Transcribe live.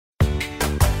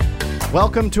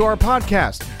Welcome to our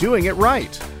podcast, Doing It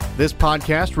Right. This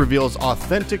podcast reveals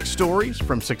authentic stories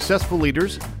from successful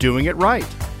leaders doing it right.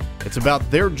 It's about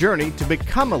their journey to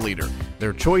become a leader,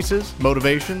 their choices,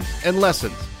 motivations, and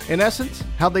lessons. In essence,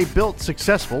 how they built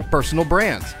successful personal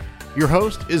brands. Your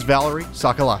host is Valerie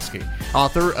Sokolowski,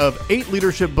 author of 8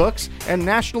 leadership books and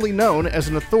nationally known as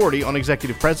an authority on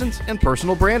executive presence and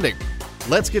personal branding.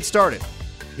 Let's get started.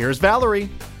 Here's Valerie.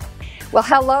 Well,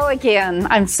 hello again.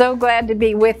 I'm so glad to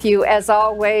be with you as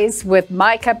always with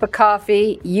my cup of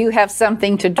coffee. You have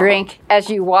something to drink as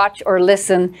you watch or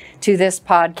listen to this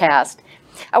podcast.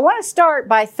 I want to start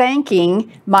by thanking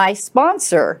my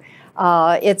sponsor.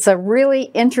 It's a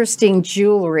really interesting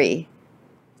jewelry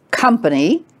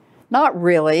company. Not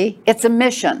really. It's a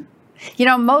mission. You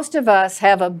know, most of us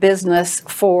have a business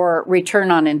for return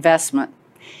on investment.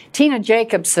 Tina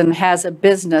Jacobson has a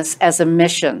business as a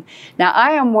mission. Now,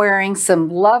 I am wearing some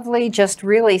lovely, just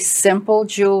really simple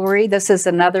jewelry. This is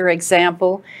another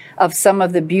example of some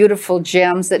of the beautiful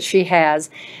gems that she has,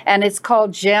 and it's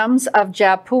called Gems of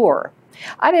Jaipur.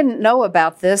 I didn't know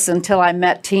about this until I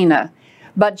met Tina,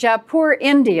 but Jaipur,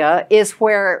 India is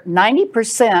where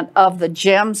 90% of the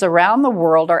gems around the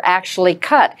world are actually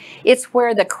cut. It's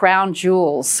where the crown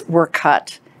jewels were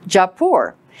cut,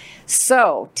 Jaipur.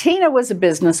 So, Tina was a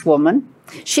businesswoman.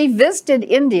 She visited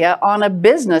India on a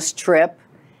business trip,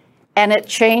 and it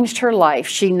changed her life.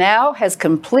 She now has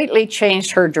completely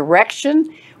changed her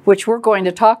direction, which we're going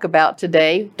to talk about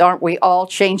today. Aren't we all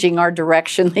changing our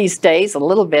direction these days? A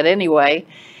little bit anyway.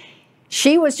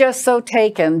 She was just so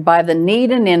taken by the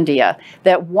need in India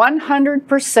that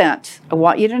 100%, I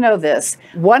want you to know this,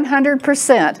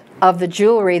 100% of the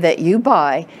jewelry that you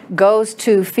buy goes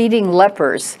to feeding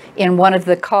lepers in one of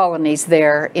the colonies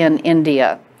there in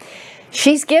India.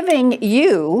 She's giving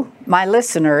you, my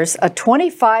listeners, a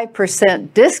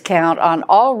 25% discount on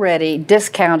already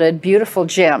discounted beautiful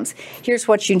gems. Here's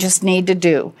what you just need to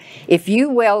do. If you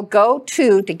will go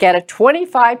to get a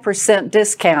 25%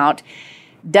 discount,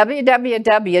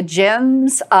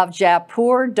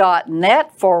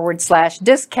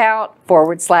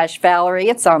 www.gemsofjaipur.net/discount/Valerie.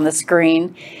 It's on the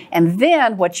screen. And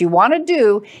then what you want to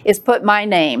do is put my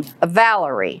name,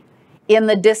 Valerie, in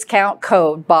the discount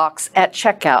code box at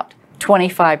checkout.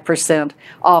 25%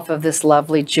 off of this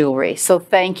lovely jewelry. So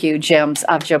thank you, Gems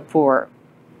of Jaipur.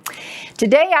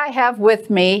 Today I have with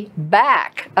me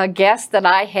back a guest that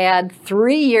I had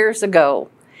 3 years ago.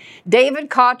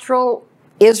 David Cottrell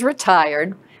is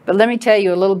retired, but let me tell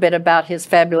you a little bit about his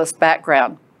fabulous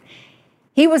background.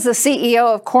 He was the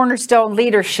CEO of Cornerstone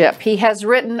Leadership. He has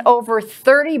written over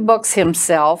 30 books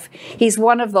himself. He's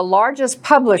one of the largest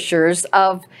publishers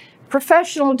of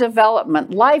professional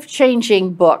development,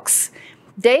 life-changing books.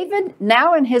 David,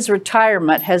 now in his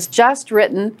retirement, has just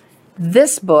written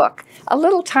this book, a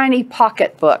little tiny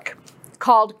pocket book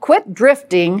called Quit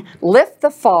Drifting, Lift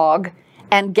the Fog,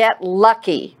 and Get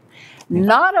Lucky.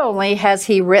 Not only has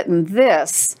he written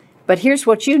this, but here's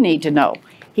what you need to know.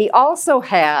 He also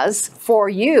has, for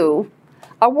you,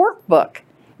 a workbook.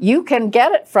 You can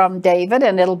get it from David,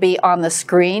 and it'll be on the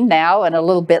screen now and a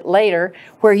little bit later,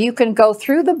 where you can go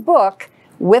through the book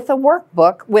with a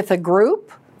workbook with a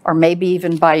group or maybe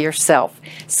even by yourself.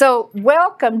 So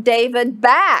welcome, David,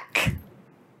 back.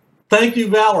 Thank you,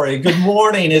 Valerie. Good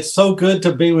morning. It's so good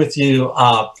to be with you.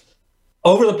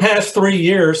 Over the past 3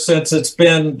 years, since it's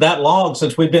been that long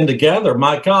since we've been together,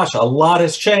 my gosh, a lot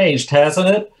has changed, hasn't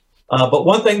it? But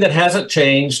one thing that hasn't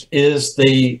changed is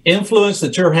the influence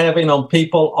that you're having on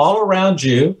people all around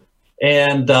you.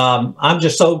 And I'm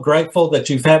just so grateful that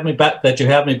you have me back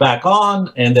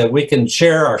on, and that we can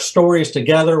share our stories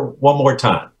together one more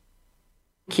time.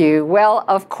 Thank you. Well,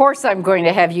 of course I'm going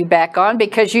to have you back on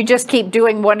because you just keep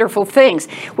doing wonderful things,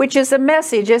 which is a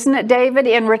message, isn't it, David?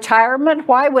 In retirement,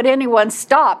 why would anyone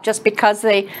stop just because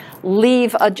they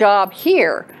leave a job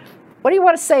here? What do you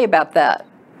want to say about that?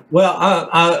 Well,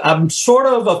 I'm sort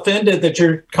of offended that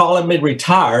you're calling me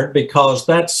retired, because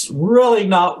that's really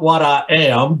not what I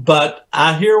am, but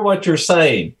I hear what you're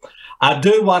saying. I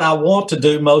do what I want to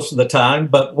do most of the time,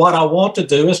 but what I want to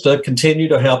do is to continue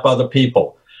to help other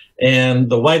people. And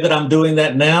the way that I'm doing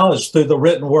that now is through the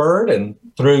written word and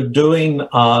through doing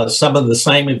some of the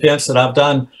same events that I've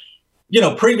done,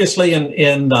 previously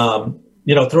in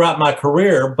throughout my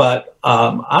career. But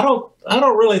I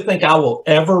don't really think I will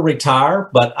ever retire,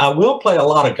 but I will play a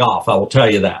lot of golf. I will tell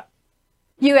you that.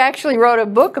 You actually wrote a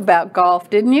book about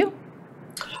golf, didn't you?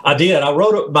 I did.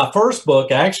 My first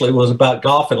book actually was about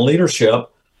golf and leadership.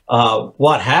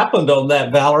 What happened on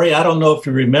that, Valerie, I don't know if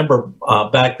you remember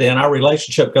back then. Our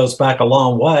relationship goes back a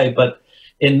long way, but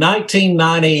in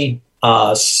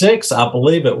 1996, I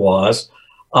believe it was,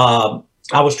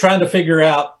 I was trying to figure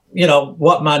out,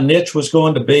 what my niche was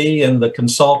going to be in the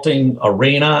consulting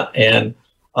arena. And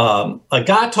a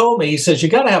guy told me, he says, you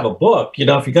got to have a book,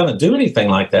 if you're going to do anything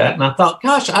like that. And I thought,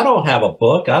 gosh, I don't have a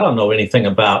book. I don't know anything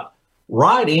about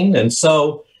writing. And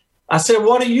so I said,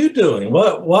 what are you doing?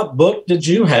 What book did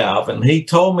you have? And he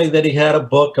told me that he had a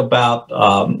book about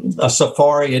a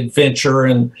safari adventure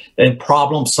and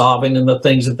problem solving and the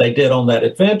things that they did on that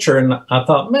adventure. And I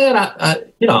thought, man,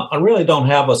 I really don't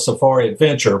have a safari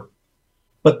adventure.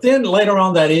 But then later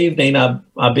on that evening,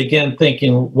 I began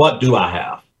thinking, what do I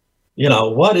have?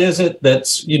 What is it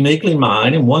that's uniquely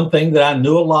mine? And one thing that I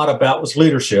knew a lot about was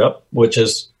leadership, which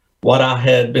is what I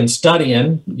had been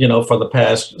studying, for the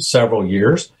past several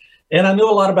years. And I knew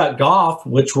a lot about golf,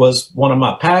 which was one of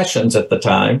my passions at the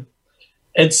time.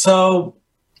 And so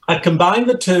I combined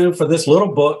the two for this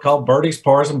little book called Birdies,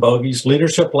 Pars, and Bogeys,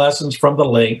 Leadership Lessons from the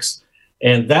Links.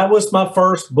 And that was my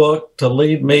first book to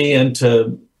lead me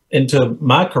into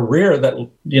my career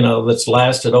that's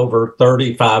lasted over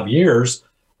 35 years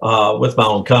with my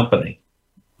own company.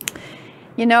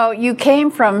 You came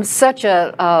from such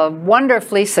a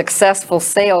wonderfully successful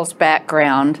sales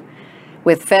background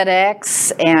with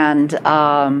FedEx and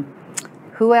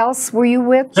who else were you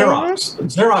with? Xerox.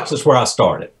 Xerox is where I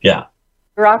started. Yeah.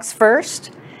 Xerox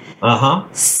first? Uh-huh.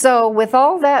 So with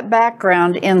all that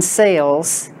background in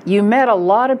sales, you met a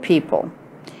lot of people.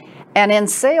 And in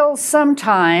sales,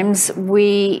 sometimes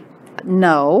we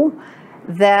know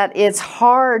that it's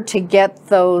hard to get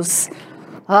those,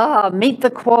 meet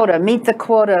the quota, meet the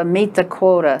quota, meet the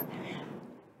quota.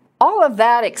 All of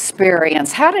that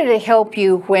experience, how did it help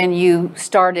you when you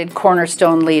started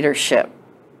Cornerstone Leadership?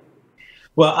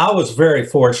 Well, I was very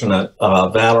fortunate,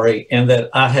 Valerie, in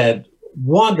that I had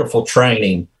wonderful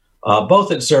training,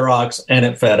 both at Xerox and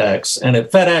at FedEx. And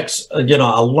at FedEx,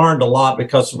 I learned a lot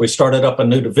because we started up a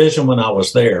new division when I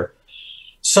was there.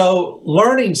 So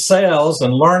learning sales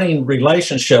and learning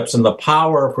relationships and the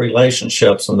power of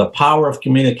relationships and the power of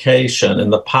communication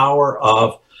and the power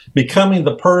of becoming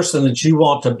the person that you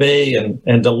want to be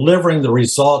and delivering the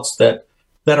results that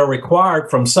are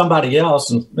required from somebody else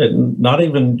and not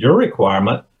even your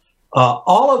requirement,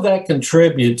 all of that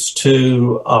contributes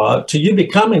to you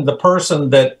becoming the person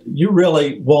that you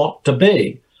really want to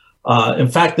be. In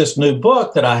fact, this new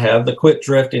book that I have, the Quit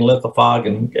Drifting, Lift the Fog,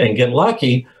 and Get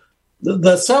Lucky,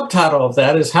 the subtitle of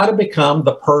that is How to Become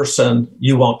the Person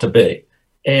You Want to Be.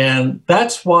 And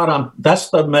that's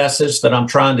the message that I'm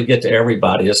trying to get to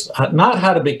everybody, is not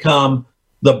how to become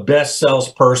the best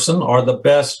salesperson or the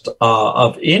best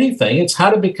of anything. It's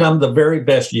how to become the very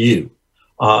best you.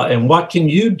 And what can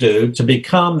you do to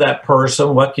become that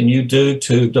person? What can you do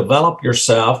to develop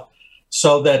yourself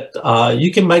so that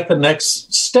you can make the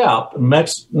next step,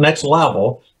 next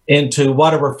level into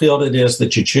whatever field it is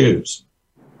that you choose?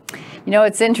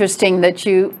 It's interesting that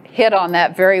you hit on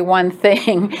that very one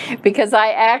thing, because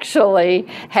I actually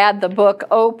had the book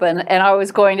open and I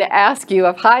was going to ask you,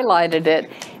 I've highlighted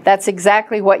it. That's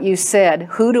exactly what you said.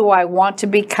 Who do I want to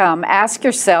become? Ask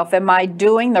yourself, am I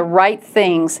doing the right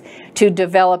things to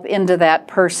develop into that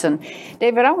person?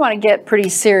 David, I want to get pretty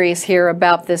serious here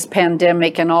about this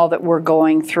pandemic and all that we're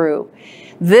going through.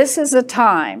 This is a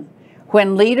time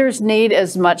when leaders need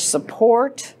as much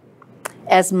support,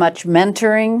 as much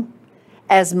mentoring,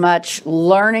 as much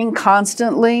learning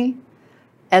constantly,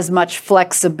 as much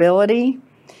flexibility.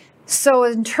 So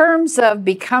in terms of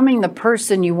becoming the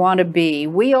person you want to be,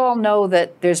 we all know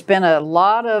that there's been a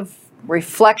lot of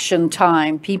reflection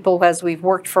time. People, as we've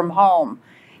worked from home,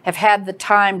 have had the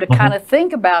time to kind of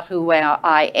think about who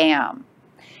I am.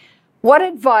 What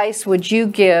advice would you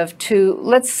give to,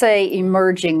 let's say,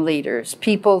 emerging leaders,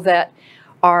 people that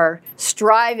are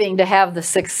striving to have the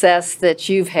success that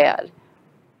you've had?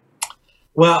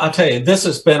 Well, I tell you, this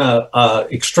has been a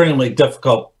extremely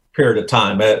difficult period of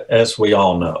time, as we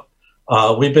all know.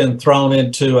 We've been thrown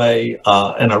into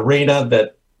an arena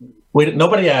that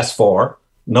nobody asked for,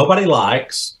 nobody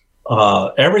likes.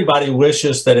 Everybody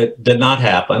wishes that it did not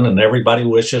happen, and everybody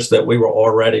wishes that we were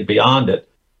already beyond it.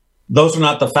 Those are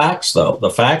not the facts, though. The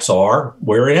facts are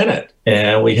we're in it,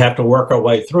 and we have to work our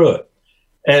way through it.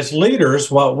 As leaders,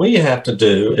 what we have to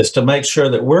do is to make sure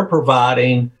that we're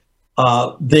providing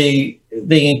the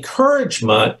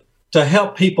encouragement to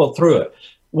help people through it.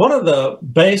 One of the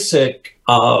basic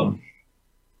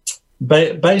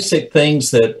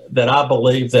things that I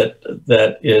believe that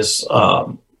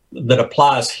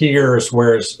applies here as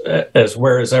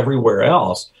well as everywhere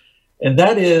else, and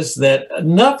that is that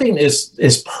nothing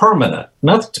is permanent.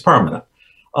 Nothing's permanent.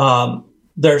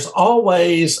 There's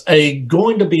always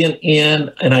going to be an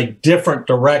end and a different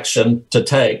direction to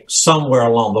take somewhere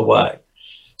along the way.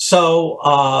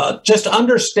 So just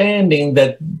understanding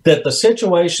that the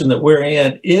situation that we're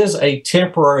in is a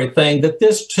temporary thing, that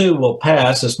this too will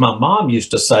pass, as my mom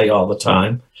used to say all the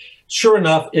time. Sure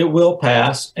enough, it will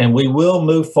pass, and we will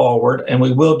move forward, and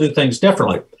we will do things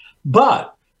differently.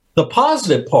 But the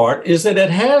positive part is that it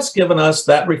has given us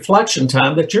that reflection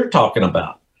time that you're talking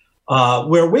about,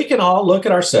 where we can all look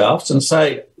at ourselves and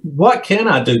say, what can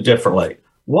I do differently?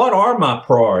 What are my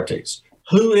priorities?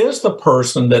 Who is the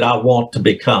person that I want to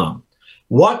become?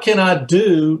 What can I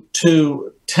do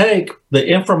to take the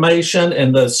information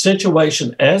and the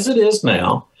situation as it is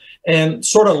now and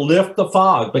sort of lift the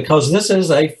fog? Because this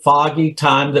is a foggy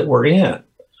time that we're in.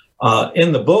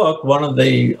 In the book, one of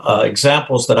the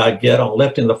examples that I get on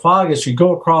lifting the fog is you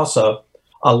go across a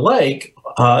lake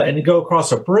and you go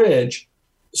across a bridge.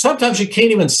 Sometimes you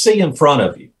can't even see in front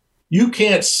of you. You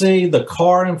can't see the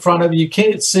car in front of you. You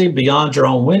can't see beyond your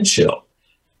own windshield.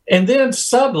 And then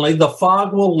suddenly the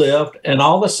fog will lift, and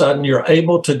all of a sudden you're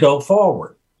able to go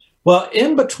forward. Well,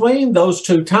 in between those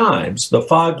two times, the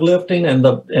fog lifting and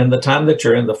the time that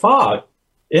you're in the fog,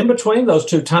 in between those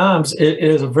two times, it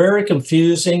is a very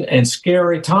confusing and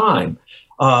scary time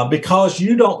because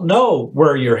you don't know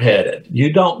where you're headed.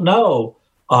 You don't know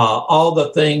all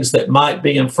the things that might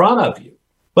be in front of you.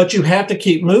 But you have to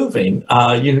keep moving.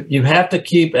 You have to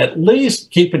keep at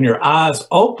least keeping your eyes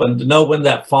open to know when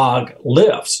that fog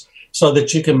lifts so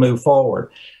that you can move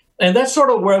forward. And that's sort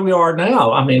of where we are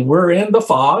now. I mean, we're in the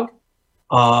fog.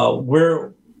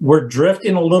 We're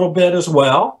drifting a little bit as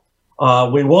well.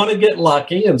 We want to get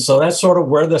lucky. And so that's sort of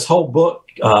where this whole book,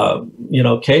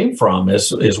 came from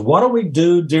is what do we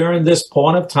do during this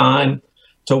point of time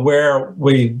to where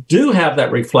we do have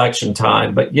that reflection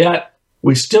time, but yet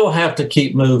we still have to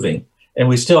keep moving, and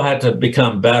we still have to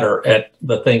become better at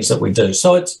the things that we do.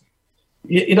 So it's,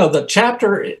 the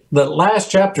last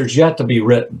chapter is yet to be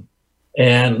written.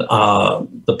 And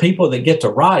the people that get to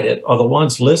write it are the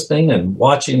ones listening and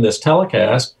watching this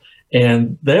telecast,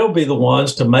 and they'll be the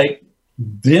ones to make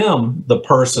them the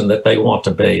person that they want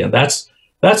to be. And that's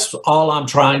all I'm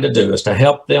trying to do, is to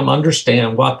help them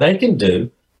understand what they can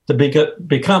do to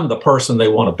become the person they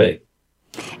want to be.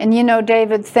 And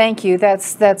David, thank you.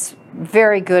 That's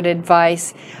very good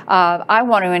advice. I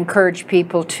want to encourage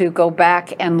people to go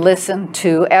back and listen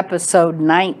to episode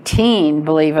 19,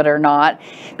 believe it or not,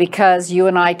 because you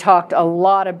and I talked a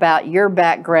lot about your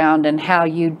background and how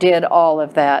you did all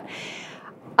of that.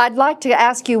 I'd like to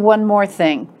ask you one more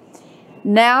thing.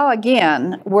 Now,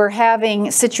 again, we're having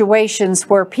situations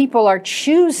where people are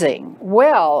choosing,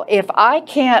 well, if I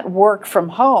can't work from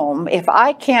home, if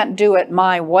I can't do it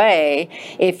my way,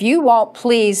 if you won't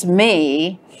please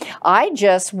me, I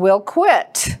just will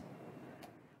quit.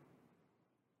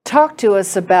 Talk to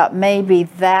us about maybe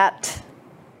that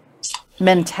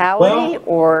mentality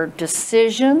or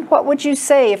decision. What would you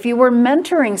say if you were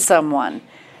mentoring someone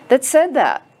that said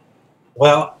that?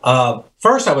 Well,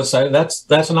 first I would say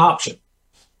that's an option.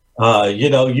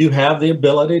 You have the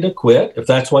ability to quit if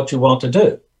that's what you want to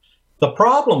do. The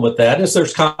problem with that is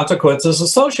there's consequences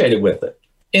associated with it.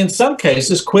 In some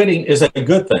cases, quitting is a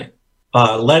good thing.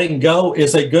 Letting go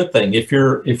is a good thing. If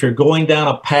you're going down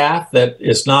a path that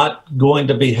is not going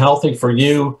to be healthy for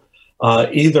you,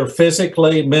 either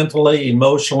physically, mentally,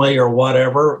 emotionally, or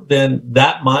whatever, then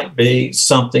that might be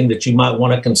something that you might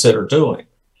want to consider doing.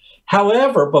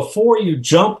 However, before you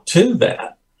jump to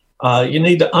that, you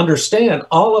need to understand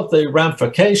all of the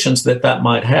ramifications that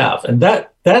might have. And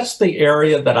that's the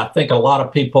area that I think a lot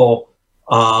of people,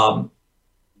 are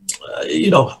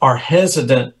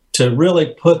hesitant to really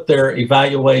put their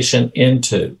evaluation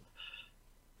into.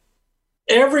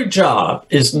 Every job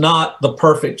is not the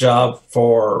perfect job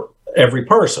for every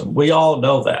person. We all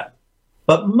know that.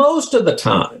 But most of the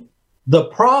time, the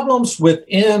problems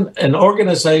within an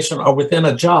organization or within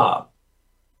a job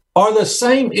are the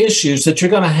same issues that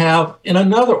you're going to have in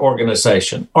another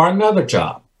organization or another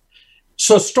job.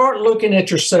 So start looking at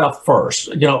yourself first.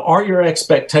 Are your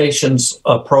expectations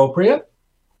appropriate?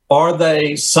 Are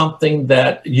they something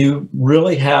that you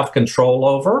really have control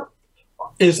over?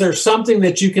 Is there something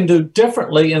that you can do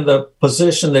differently in the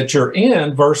position that you're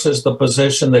in versus the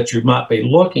position that you might be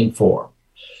looking for?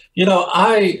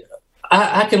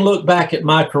 I can look back at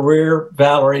my career,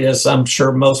 Valerie, as I'm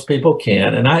sure most people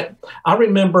can. And I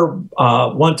remember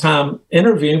one time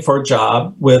interviewing for a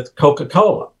job with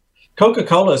Coca-Cola.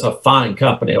 Coca-Cola is a fine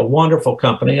company, a wonderful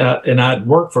company, and I'd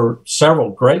worked for several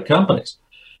great companies.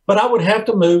 But I would have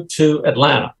to move to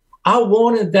Atlanta. I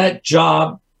wanted that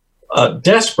job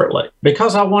desperately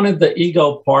because I wanted the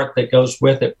ego part that goes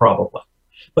with it probably.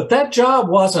 But that job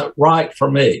wasn't right for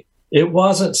me. It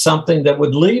wasn't something that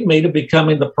would lead me to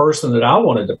becoming the person that I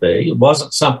wanted to be. It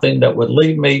wasn't something that would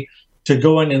lead me to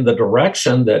going in the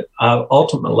direction that I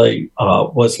ultimately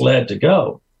was led to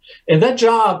go. And that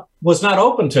job was not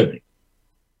open to me.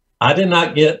 I did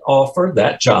not get offered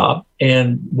that job.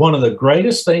 And one of the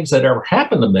greatest things that ever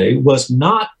happened to me was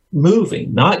not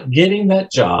moving, not getting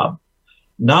that job,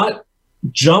 not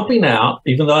jumping out,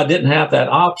 even though I didn't have that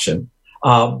option,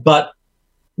 but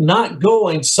not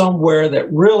going somewhere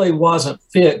that really wasn't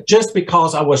fit just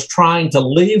because I was trying to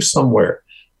leave somewhere.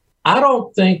 I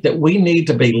don't think that we need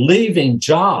to be leaving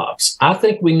jobs. I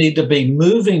think we need to be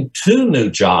moving to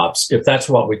new jobs if that's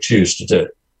what we choose to do.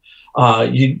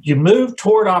 You move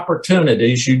toward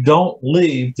opportunities. You don't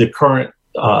leave the current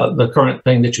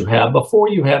thing that you have before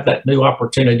you have that new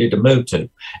opportunity to move to.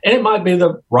 And it might be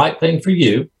the right thing for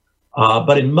you.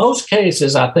 But in most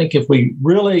cases, I think if we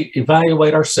really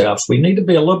evaluate ourselves, we need to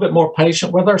be a little bit more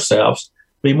patient with ourselves,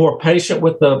 be more patient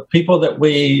with the people that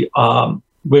we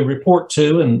report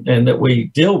to and that we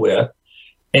deal with,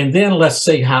 and then let's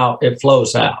see how it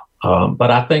flows out.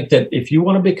 But I think that if you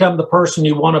want to become the person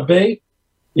you want to be,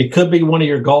 it could be one of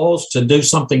your goals to do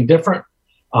something different,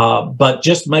 but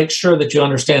just make sure that you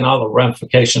understand all the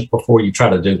ramifications before you try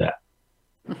to do that.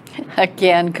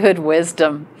 Again, good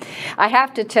wisdom. I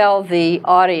have to tell the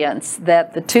audience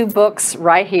that the 2 books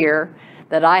right here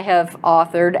that I have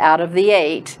authored out of the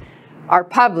 8 are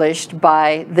published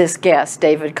by this guest,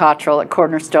 David Cottrell at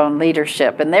Cornerstone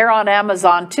Leadership, and they're on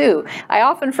Amazon too. I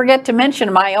often forget to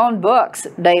mention my own books,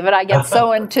 David. I get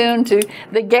so in tune to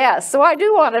the guests, so I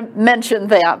do want to mention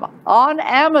them on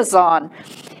Amazon.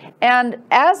 And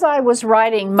as I was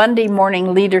writing Monday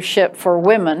Morning Leadership for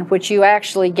Women, which you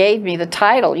actually gave me the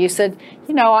title, you said,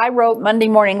 I wrote Monday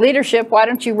Morning Leadership, why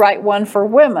don't you write one for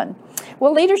women?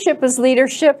 Well, leadership is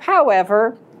leadership.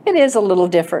 However, it is a little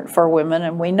different for women,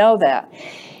 and we know that.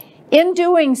 In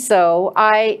doing so,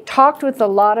 I talked with a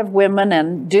lot of women,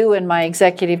 and do in my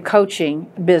executive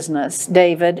coaching business,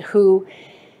 David, who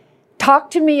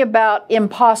talked to me about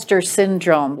imposter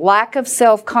syndrome, lack of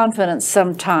self-confidence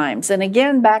sometimes. And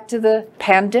again, back to the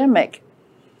pandemic.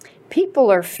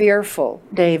 People are fearful,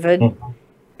 David.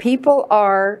 People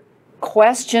are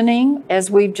questioning, as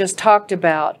we've just talked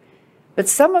about. But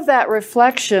some of that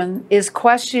reflection is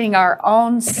questioning our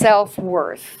own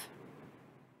self-worth.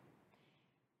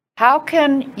 How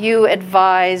can you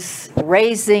advise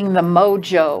raising the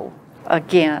mojo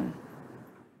again?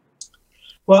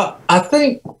 Well, I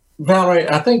think, Valerie,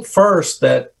 first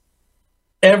that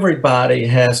everybody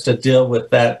has to deal with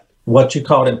that, what you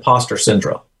call imposter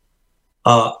syndrome.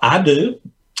 I do.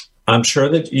 I'm sure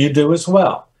that you do as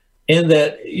well. In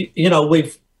that,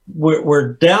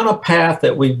 we're down a path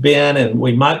that we've been, and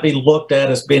we might be looked at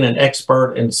as being an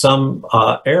expert in some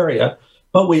area,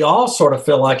 but we all sort of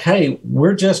feel like, hey,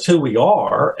 we're just who we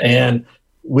are, and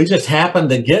we just happen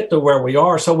to get to where we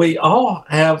are. So we all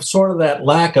have sort of that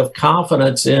lack of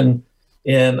confidence in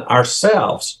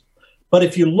ourselves. But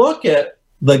if you look at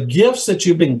the gifts that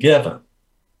you've been given,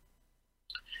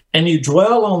 and you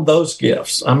dwell on those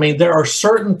gifts. I mean, there are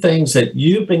certain things that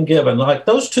you've been given, like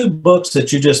those 2 books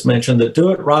that you just mentioned, the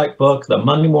Do It Right book, the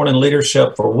Monday Morning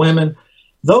Leadership for Women.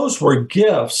 Those were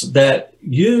gifts that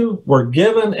you were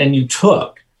given and you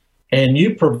took, and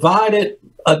you provided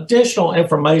additional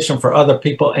information for other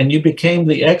people, and you became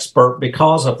the expert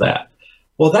because of that.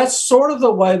 Well, that's sort of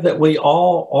the way that we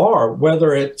all are,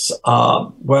 whether it's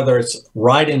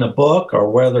writing a book,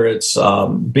 or whether it's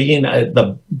being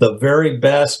the very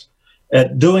best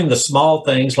at doing the small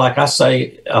things, like I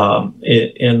say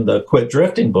in the Quit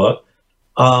Drifting book.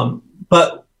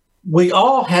 But we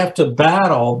all have to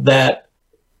battle that,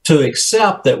 to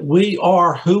accept that we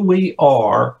are who we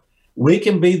are. We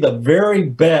can be the very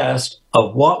best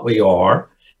of what we are.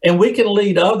 And we can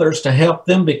lead others to help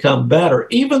them become better,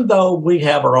 even though we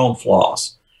have our own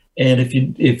flaws. And if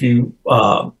you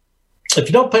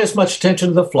don't pay as much attention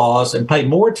to the flaws and pay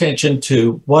more attention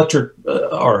to what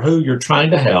or who you're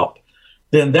trying to help,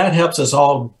 then that helps us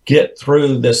all get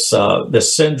through this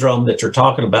syndrome that you're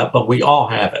talking about. But we all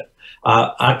have it.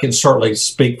 I can certainly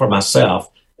speak for myself,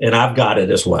 and I've got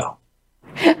it as well.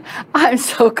 I'm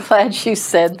so glad you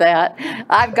said that.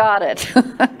 I've got it.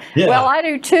 Yeah. Well, I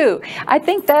do too. I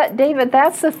think that, David,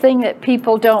 that's the thing that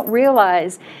people don't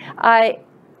realize. I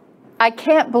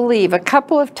can't believe a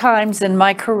couple of times in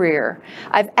my career,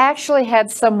 I've actually had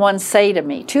someone say to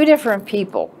me, 2 different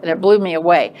people, and it blew me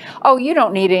away, "Oh, you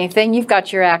don't need anything. You've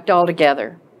got your act all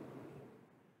together."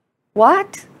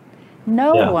 What?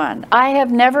 No one. I have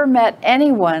never met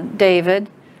anyone, David.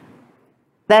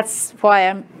 That's why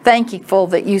I'm thankful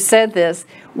that you said this.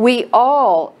 We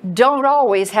all don't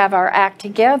always have our act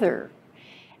together.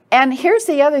 And here's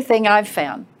the other thing I've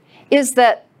found, is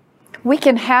that we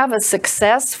can have a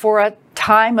success for a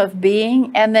time of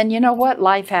being, and then you know what?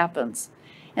 Life happens.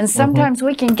 And sometimes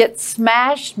we can get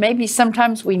smashed. Maybe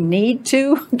sometimes we need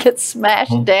to get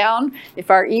smashed down if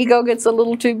our ego gets a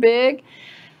little too big.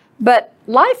 But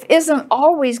life isn't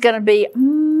always going to be,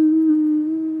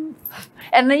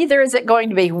 and neither is it going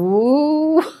to be,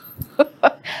 woo.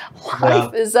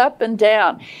 Life is up and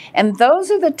down. And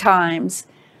those are the times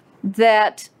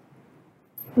that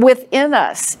within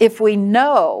us, if we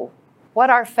know what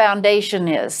our foundation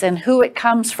is and who it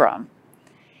comes from,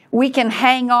 we can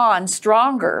hang on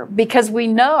stronger because we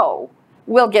know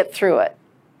we'll get through it.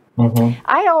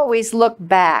 I always look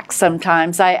back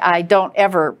sometimes. I don't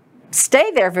ever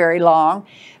stay there very long,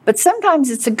 but sometimes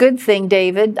it's a good thing,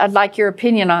 David, I'd like your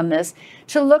opinion on this,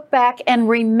 to look back and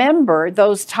remember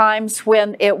those times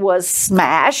when it was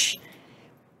smash,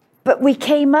 but we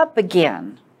came up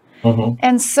again.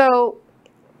 And so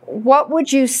what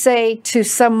would you say to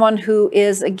someone who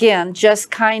is, again,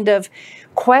 just kind of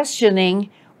questioning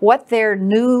what their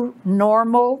new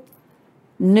normal,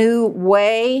 new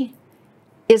way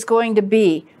is going to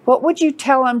be? What would you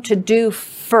tell them to do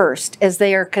first as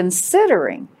they are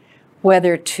considering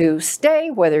whether to stay,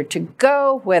 whether to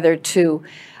go, whether to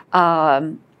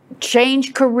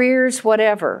change careers,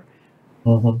 whatever?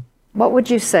 What would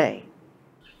you say?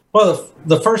 Well,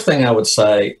 the first thing I would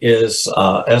say is,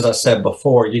 as I said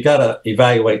before, you got to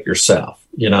evaluate yourself.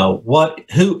 You know,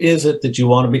 who is it that you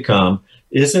want to become?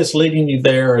 Is this leading you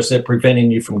there, or is it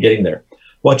preventing you from getting there?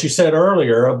 What you said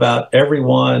earlier about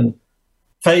everyone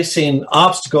facing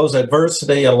obstacles,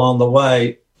 adversity along the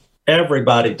way,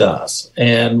 everybody does.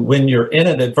 And when you're in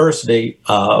an adversity,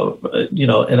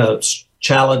 in a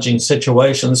challenging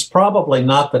situation, it's probably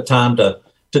not the time to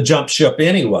jump ship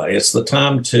anyway. It's the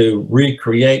time to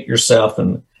recreate yourself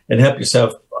and help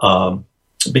yourself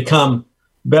become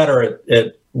better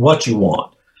at what you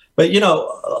want. But,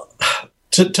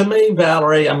 to me,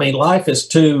 Valerie, I mean, life is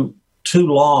too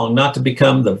long not to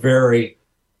become the very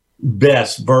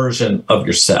best version of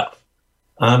yourself.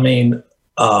 I mean,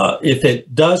 if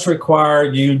it does require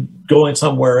you going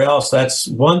somewhere else, that's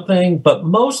one thing. But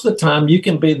most of the time, you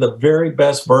can be the very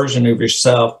best version of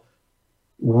yourself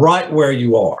right where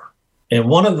you are. And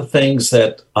one of the things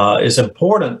that is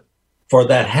important for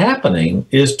that happening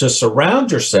is to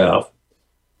surround yourself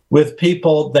with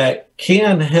people that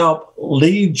can help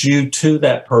lead you to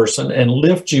that person and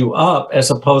lift you up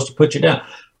as opposed to put you down.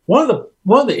 One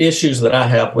of the issues that I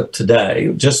have with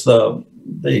today, just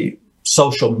the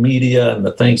social media and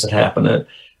the things that happen,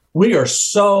 we are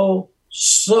so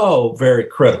very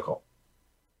critical.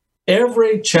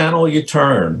 Every channel you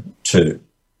turn to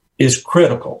is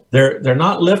critical. They're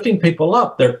not lifting people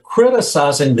up. They're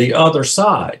criticizing the other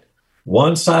side.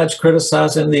 One side's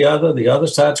criticizing the other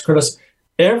side's criticizing.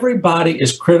 Everybody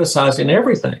is criticizing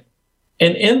everything.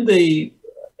 And in the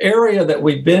area that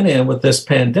we've been in with this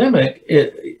pandemic,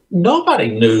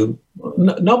 nobody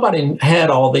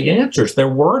had all the answers. There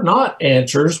were not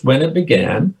answers when it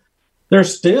began.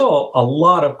 There's still a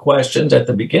lot of questions at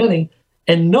the beginning,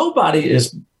 and nobody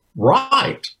is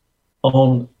right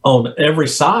on every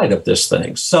side of this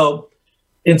thing. So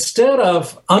instead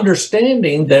of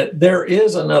understanding that there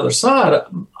is another side,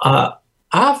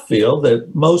 I feel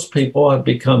that most people have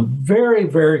become very,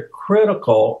 very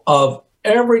critical of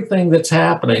everything that's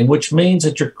happening, which means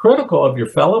that you're critical of your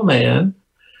fellow man.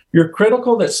 You're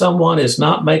critical that someone is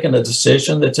not making a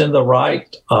decision that's in the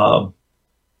right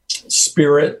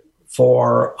spirit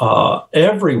for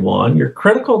everyone. You're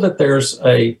critical that there's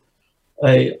a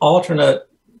alternate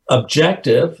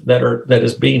objective that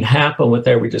is being happen with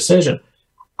every decision.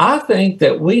 I think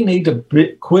that we need to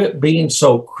quit being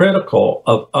so critical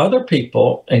of other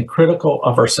people and critical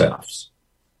of ourselves.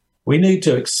 We need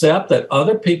to accept that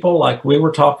other people, like we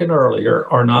were talking earlier,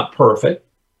 are not perfect.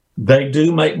 They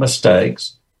do make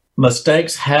mistakes.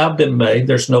 Mistakes have been made.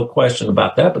 There's no question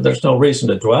about that, but there's no reason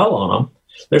to dwell on them.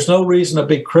 There's no reason to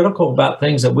be critical about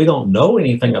things that we don't know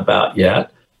anything about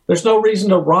yet. There's no reason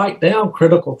to write down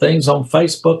critical things on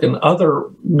Facebook and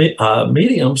other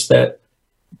mediums that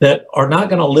are not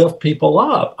going to lift people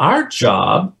up. Our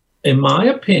job, in my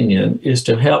opinion, is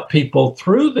to help people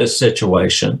through this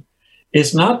situation.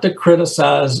 It's not to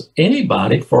criticize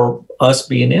anybody for us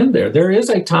being in there. There is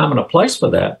a time and a place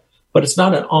for that, but it's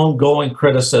not an ongoing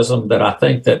criticism that I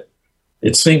think that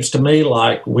it seems to me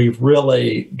like we've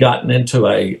really gotten into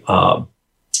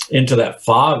that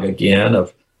fog again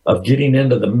of getting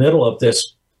into the middle of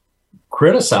this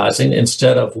criticizing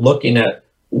instead of looking at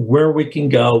where we can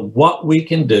go, what we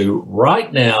can do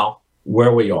right now,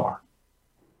 where we are.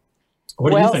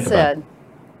 What do you think about it?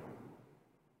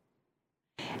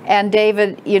 And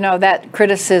David, you know, that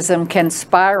criticism can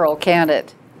spiral, can't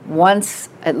it? Once,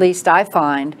 at least I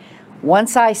find,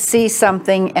 once I see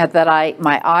something that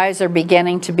my eyes are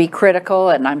beginning to be critical,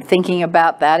 and I'm thinking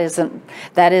about that isn't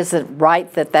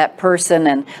right, that person,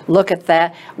 and look at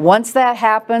that. Once that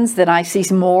happens, then I see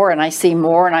more and I see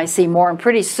more and I see more, and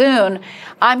pretty soon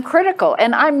I'm critical.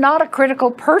 And I'm not a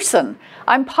critical person.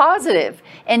 I'm positive.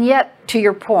 And yet, to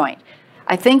your point,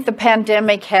 I think the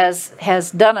pandemic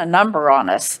has done a number on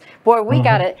us. Boy, we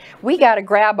gotta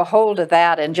grab a hold of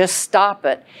that and just stop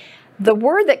it. The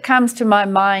word that comes to my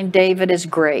mind, David, is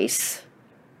grace.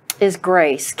 Is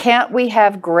grace. Can't we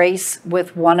have grace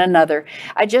with one another?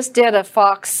 I just did a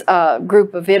Fox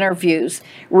group of interviews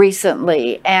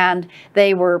recently, and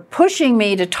they were pushing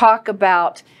me to talk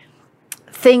about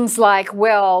things like,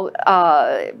 well,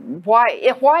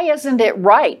 why isn't it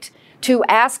right to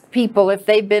ask people if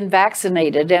they've been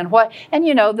vaccinated, and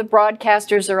you know, the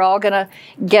broadcasters are all going to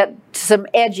get some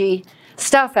edgy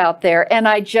stuff out there. And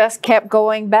I just kept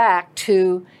going back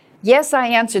to, yes, I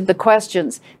answered the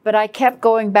questions, but I kept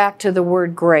going back to the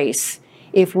word grace.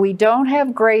 If we don't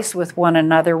have grace with one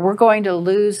another, we're going to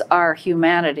lose our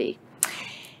humanity.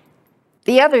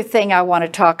 The other thing I want to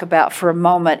talk about for a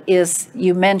moment is,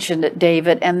 you mentioned it,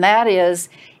 David, and that is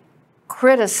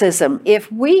criticism.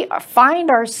 If we find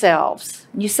ourselves,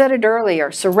 you said it earlier,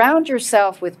 surround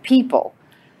yourself with people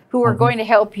who are going to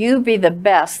help you be the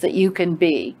best that you can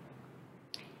be.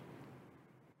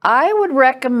 I would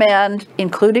recommend,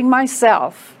 including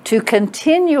myself, to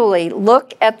continually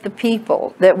look at the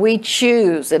people that we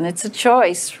choose, and it's a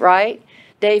choice, right,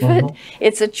 David?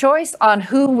 It's a choice on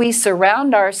who we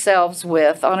surround ourselves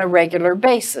with on a regular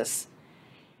basis.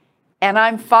 And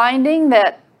I'm finding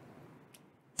that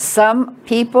some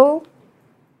people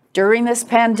during this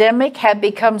pandemic have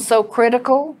become so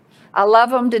critical. I love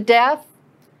them to death,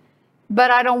 but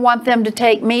I don't want them to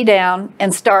take me down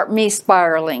and start me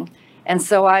spiraling. And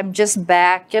so I'm just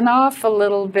backing off a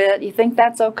little bit. You think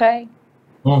that's okay?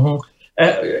 You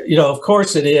know, of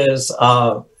course it is.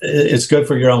 It's good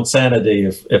for your own sanity,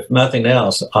 if nothing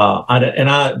else. And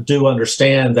I do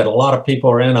understand that a lot of people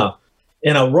are in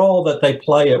a role that they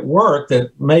play at work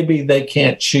that maybe they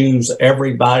can't choose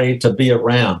everybody to be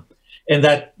around, and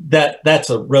that's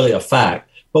really a fact.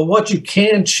 But what you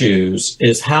can choose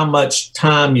is how much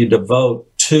time you devote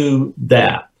to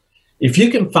that. If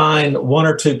you can find one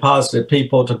or two positive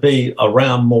people to be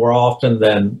around more often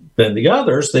than the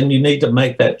others, then you need to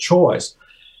make that choice.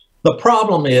 The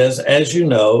problem is, as you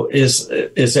know, is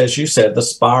as you said, the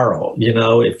spiral. You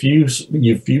know, if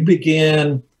you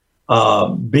begin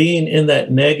being in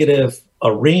that negative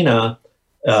arena,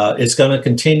 it's going to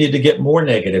continue to get more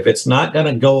negative. It's not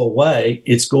going to go away.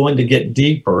 It's going to get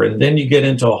deeper, and then you get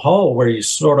into a hole where you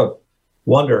sort of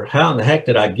wonder, how in the heck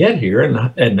did I get here?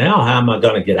 And now how am I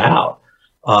going to get out?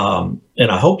 And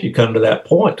I hope you come to that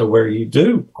point to where you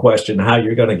do question how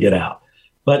you're going to get out.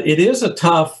 But it is a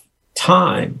tough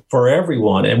time for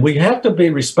everyone, and we have to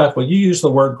be respectful. You use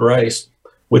the word grace,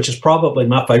 which is probably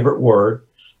my favorite word.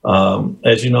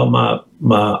 As you know, my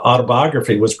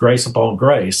autobiography was Grace Upon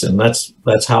Grace, and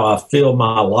that's how I feel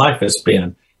my life has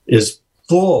been, is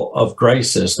full of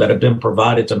graces that have been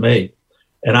provided to me.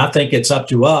 And I think it's up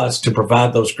to us to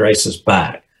provide those graces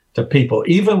back to people,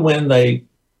 even when they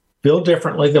feel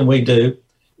differently than we do,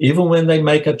 even when they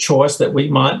make a choice that we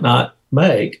might not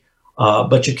make.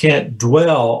 But you can't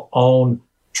dwell on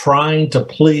trying to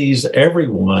please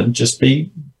everyone. Just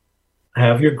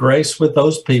have your grace with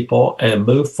those people and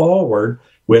move forward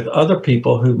with other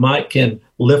people who can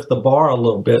lift the bar a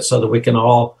little bit so that we can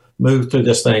all move through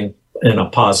this thing in a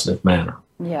positive manner.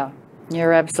 Yeah,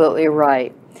 you're absolutely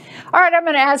right. All right, I'm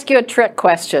going to ask you a trick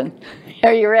question.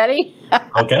 Are you ready?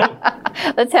 Okay.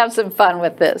 Let's have some fun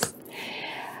with this.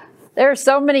 There are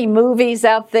so many movies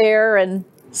out there and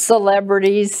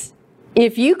celebrities.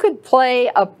 If you could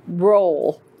play a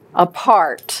role, a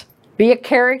part, be a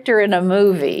character in a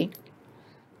movie,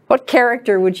 what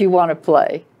character would you want to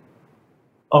play?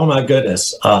 Oh, my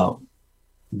goodness.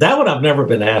 That one I've never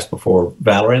been asked before,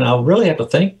 Valerie, and I'll really have to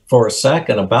think for a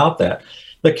second about that.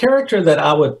 The character that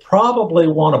I would probably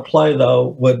want to play, though,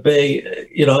 would be,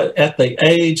 you know, at the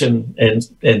age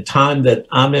and time that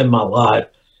I'm in my life,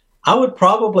 I would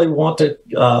probably want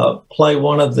to play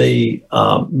one of the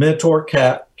mentor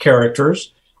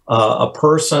characters, a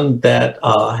person that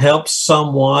helps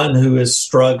someone who is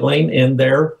struggling in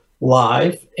their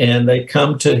life, and they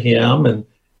come to him,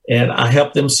 and I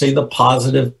help them see the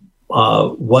positive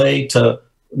way to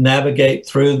navigate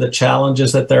through the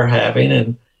challenges that they're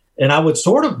having. And I would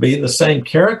sort of be the same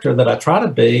character that I try to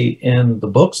be in the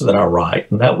books that I write.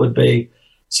 And that would be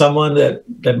someone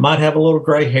that might have a little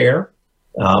gray hair,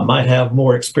 might have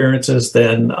more experiences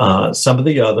than some of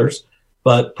the others,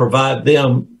 but provide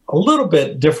them a little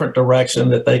bit different direction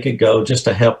that they could go just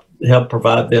to help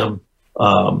provide them,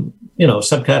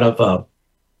 some kind of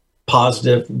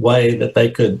positive way that they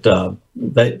could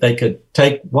they could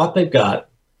take what they've got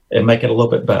and make it a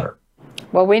little bit better.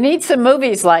 Well, we need some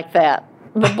movies like that.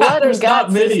 The blood and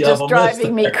guts is just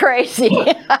driving me crazy.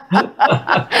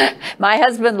 My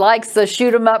husband likes the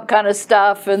shoot 'em up kind of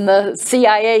stuff and the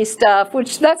CIA stuff,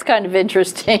 which that's kind of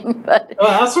interesting. But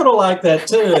I sort of like that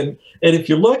too. And if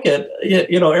you look at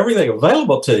everything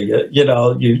available to you,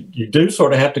 you do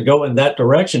sort of have to go in that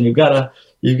direction. You've got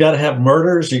to have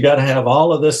murders. You got to have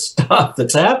all of this stuff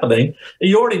that's happening.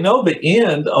 You already know the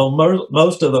end on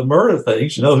most of the murder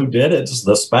things. You know who did it. It's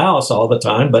the spouse all the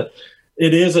time, but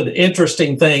it is an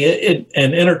interesting thing.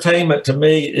 And entertainment to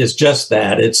me is just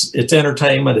that. It's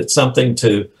entertainment. It's something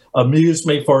to amuse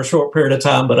me for a short period of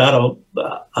time, but I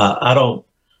don't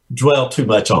dwell too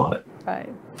much on it. Right.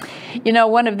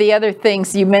 One of the other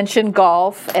things you mentioned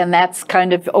golf, and that's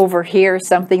kind of over here,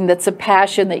 something that's a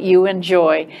passion that you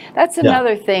enjoy. That's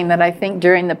another thing that I think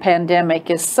during the pandemic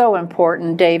is so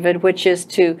important, David, which is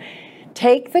to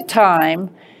take the time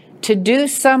to do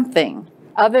something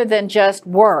other than just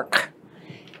work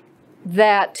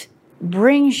that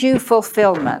brings you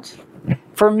fulfillment.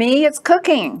 For me, it's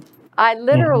cooking. I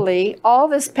literally, all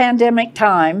this pandemic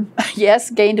time, yes,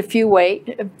 gained a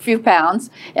few pounds,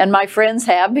 and my friends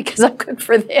have because I cook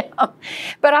for them.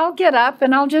 But I'll get up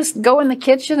and I'll just go in the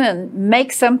kitchen and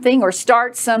make something or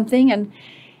start something and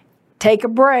take a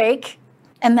break,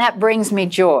 and that brings me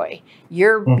joy.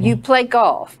 You play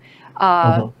golf.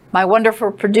 My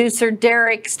wonderful producer,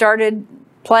 Derek, started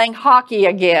playing hockey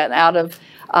again out of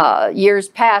years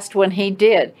past when he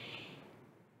did.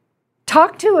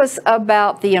 Talk to us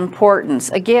about the importance,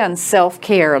 again,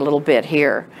 self-care a little bit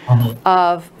here,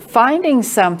 of finding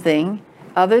something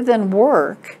other than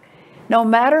work, no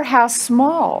matter how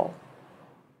small.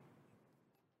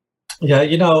 Yeah,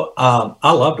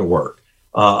 I love to work.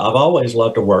 I've always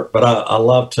loved to work, but I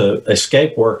love to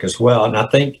escape work as well. And I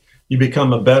think you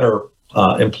become a better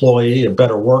employee, a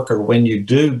better worker when you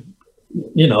do,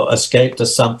 escape to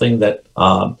something that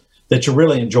you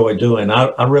really enjoy doing.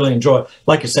 I really enjoy,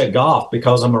 like you said, golf,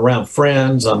 because I'm around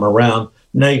friends, I'm around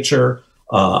nature.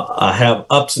 I have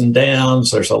ups and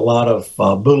downs. There's a lot of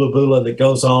bula that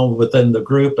goes on within the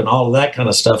group and all of that kind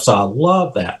of stuff. So I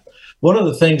love that. One of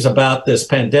the things about this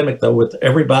pandemic, though, with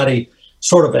everybody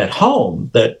sort of at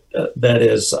home that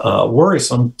is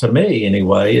worrisome to me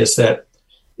anyway, is that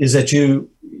you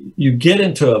get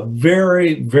into a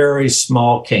very, very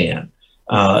small can,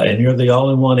 and you're the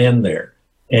only one in there.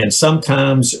 And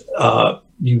sometimes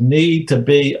you need to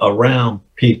be around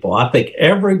people. I think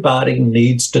everybody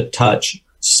needs to touch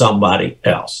somebody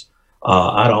else.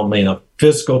 I don't mean a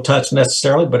physical touch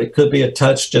necessarily, but it could be a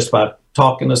touch just by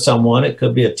talking to someone. It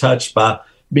could be a touch by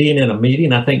being in a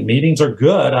meeting. I think meetings are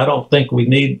good. I don't think we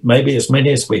need maybe as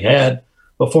many as we had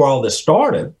before all this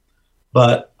started.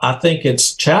 But I think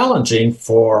it's challenging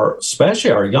for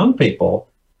especially our young people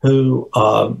who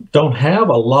don't have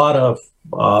a lot of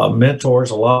mentors,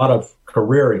 a lot of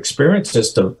career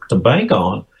experiences to bank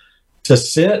on, to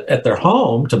sit at their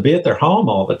home, to be at their home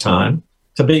all the time,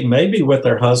 to be maybe with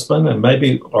their husband and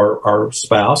maybe or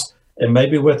spouse and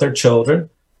maybe with their children.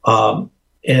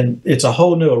 And it's a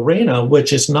whole new arena,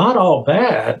 which is not all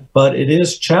bad, but it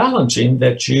is challenging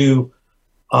that you,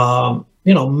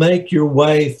 make your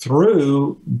way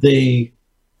through the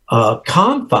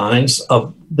confines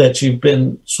of that you've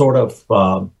been sort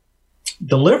of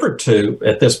delivered to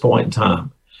at this point in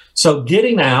time. So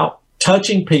getting out,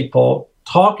 touching people,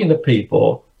 talking to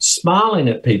people, smiling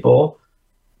at people,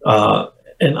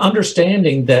 and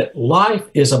understanding that life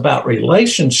is about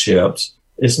relationships.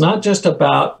 It's not just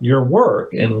about your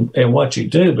work and what you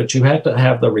do, but you have to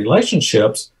have the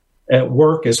relationships at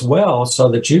work as well, so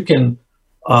that you can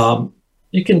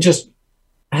just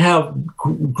have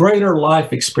greater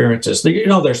life experiences.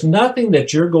 There's nothing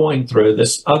that you're going through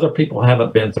that other people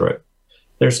haven't been through.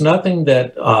 There's nothing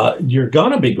that you're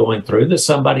going to be going through that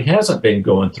somebody hasn't been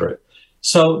going through.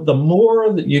 So the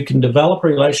more that you can develop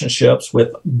relationships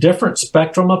with different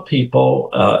spectrum of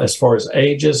people, as far as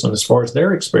ages and as far as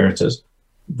their experiences,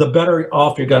 the better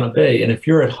off you're going to be. And if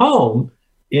you're at home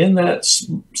in that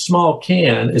small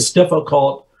can, it's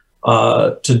difficult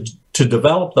to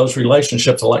develop those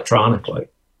relationships electronically.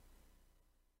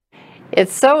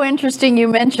 It's so interesting you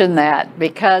mentioned that,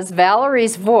 because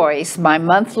Valerie's Voice, my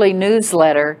monthly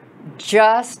newsletter,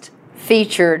 just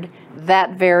featured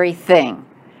that very thing.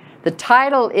 The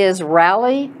title is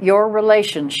Rally Your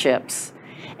Relationships.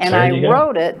 And I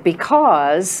wrote it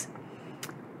because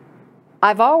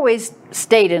I've always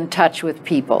stayed in touch with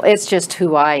people. It's just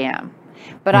who I am.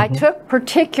 But I took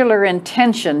particular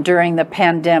intention during the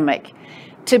pandemic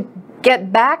to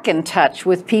get back in touch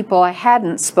with people I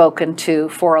hadn't spoken to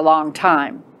for a long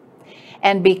time.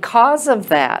 And because of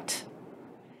that,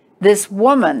 this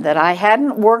woman that I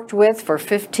hadn't worked with for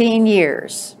 15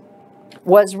 years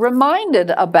was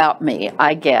reminded about me,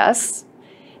 I guess.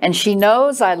 And she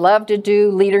knows I love to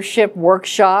do leadership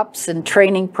workshops and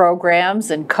training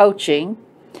programs and coaching.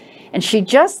 And she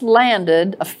just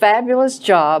landed a fabulous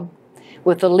job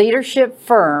with a leadership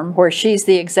firm where she's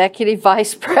the executive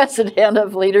vice president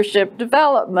of leadership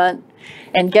development.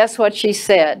 And guess what she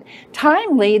said?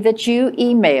 Timely that you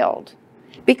emailed,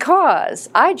 because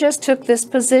I just took this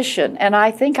position and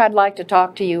I think I'd like to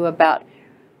talk to you about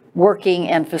working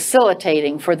and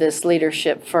facilitating for this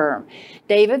leadership firm.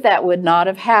 David, that would not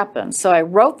have happened. So I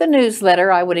wrote the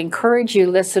newsletter. I would encourage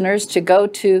you listeners to go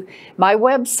to my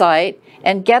website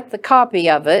and get the copy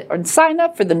of it or sign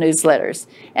up for the newsletters.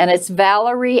 And it's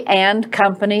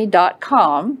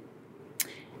valerieandcompany.com.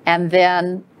 And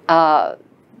then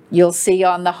you'll see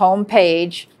on the home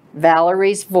page,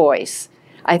 Valerie's Voice.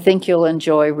 I think you'll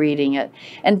enjoy reading it.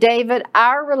 And David,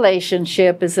 our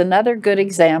relationship is another good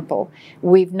example.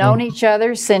 We've known each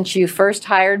other since you first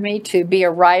hired me to be a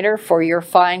writer for your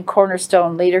fine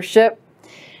Cornerstone Leadership.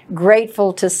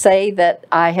 Grateful to say that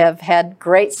I have had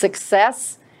great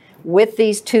success with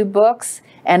these 2 books,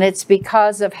 and it's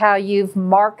because of how you've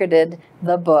marketed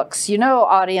the books. You know,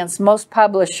 audience, most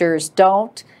publishers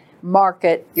don't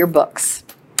market your books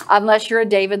unless you're a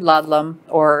David Ludlam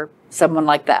or someone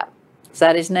like that. Is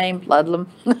that his name, Ludlam?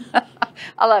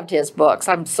 I loved his books.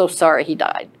 I'm so sorry he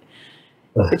died.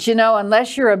 But you know,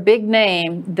 unless you're a big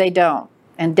name, they don't.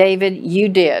 And David, you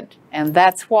did. And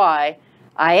that's why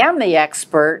I am the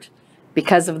expert,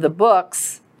 because of the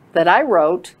books that I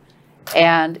wrote,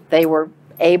 and they were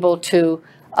able to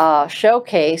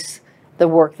showcase the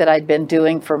work that I'd been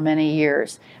doing for many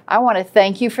years. I want to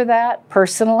thank you for that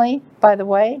personally, by the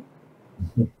way.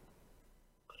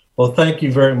 Well, thank you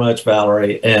very much,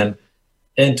 Valerie.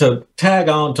 And to tag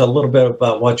on to a little bit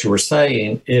about what you were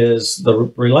saying is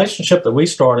the relationship that we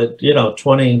started,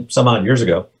 20 some odd years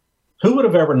ago. Who would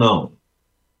have ever known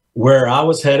where I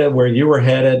was headed, where you were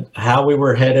headed, how we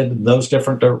were headed in those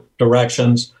different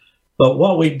directions? But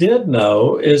what we did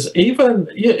know is even,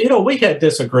 we had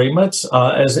disagreements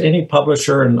as any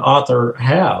publisher and author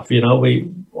have.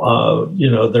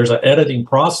 There's an editing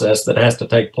process that has to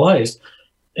take place.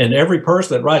 And every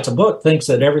person that writes a book thinks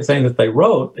that everything that they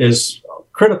wrote is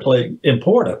critically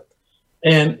important.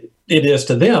 And it is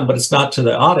to them, but it's not to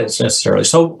the audience necessarily.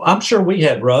 So I'm sure we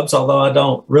had rubs, although I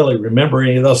don't really remember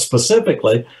any of those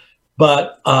specifically.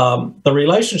 But the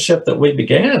relationship that we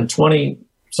began 20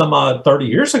 some odd 30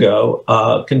 years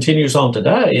ago continues on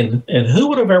today. And who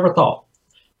would have ever thought?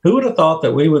 Who would have thought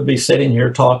that we would be sitting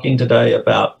here talking today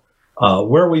about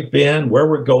where we've been, where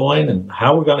we're going, and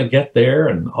how we're going to get there,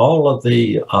 and all of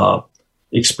the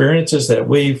experiences that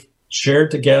we've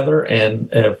shared together and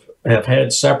have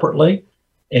had separately,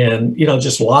 and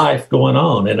just life going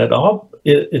on. And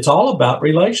it's all about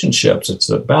relationships. It's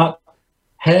about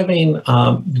having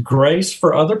grace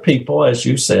for other people, as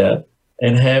you said,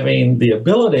 and having the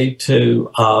ability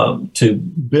to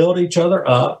build each other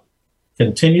up,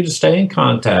 continue to stay in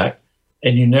contact,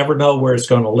 and you never know where it's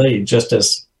going to lead, just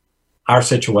as our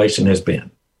situation has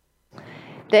been.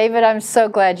 David, I'm so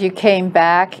glad you came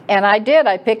back. And I did.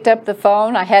 I picked up the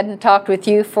phone. I hadn't talked with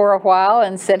you for a while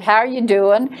and said, how are you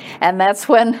doing? And that's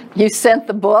when you sent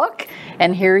the book.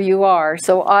 And here you are.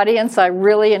 So audience, I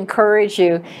really encourage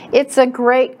you. It's a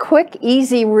great, quick,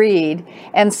 easy read.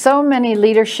 And so many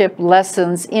leadership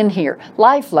lessons in here.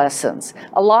 Life lessons.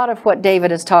 A lot of what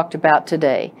David has talked about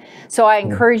today. So I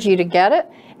encourage you to get it.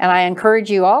 And I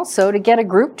encourage you also to get a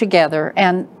group together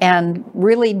and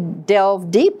really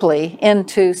delve deeply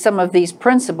into some of these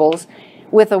principles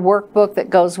with a workbook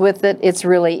that goes with it. It's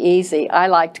really easy. I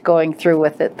liked going through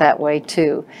with it that way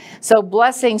too. So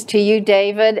blessings to you,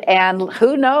 David. And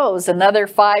who knows, another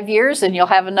 5 years and you'll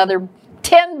have another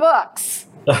 10 books.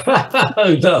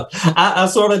 No, I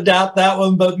sort of doubt that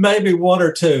one, but maybe 1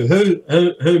 or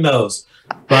 2. Who knows?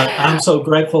 But I'm so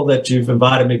grateful that you've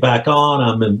invited me back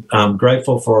on. I'm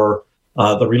grateful for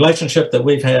the relationship that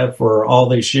we've had for all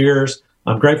these years.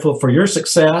 I'm grateful for your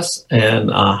success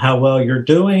and how well you're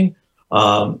doing.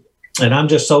 And I'm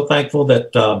just so thankful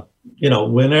that,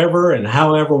 whenever and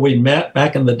however we met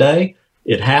back in the day,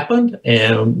 it happened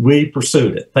and we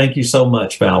pursued it. Thank you so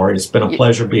much, Valerie. It's been a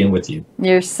pleasure being with you.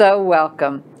 You're so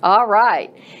welcome. All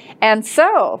right. And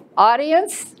so,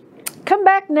 audience, come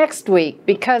back next week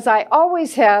because I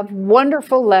always have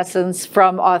wonderful lessons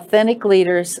from authentic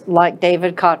leaders like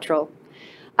David Cottrell.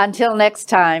 Until next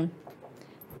time,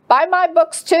 buy my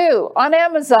books too on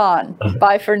Amazon.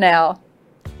 Bye for now.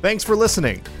 Thanks for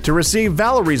listening. To receive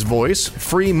Valerie's voice,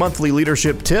 free monthly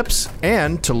leadership tips,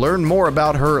 and to learn more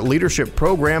about her leadership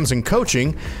programs and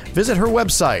coaching, visit her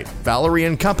website,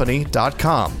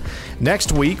 valerieandcompany.com.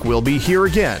 Next week, we'll be here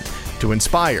again to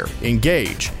inspire,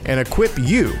 engage, and equip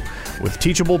you with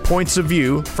teachable points of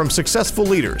view from successful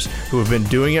leaders who have been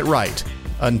doing it right.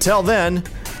 Until then,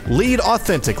 lead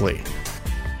authentically.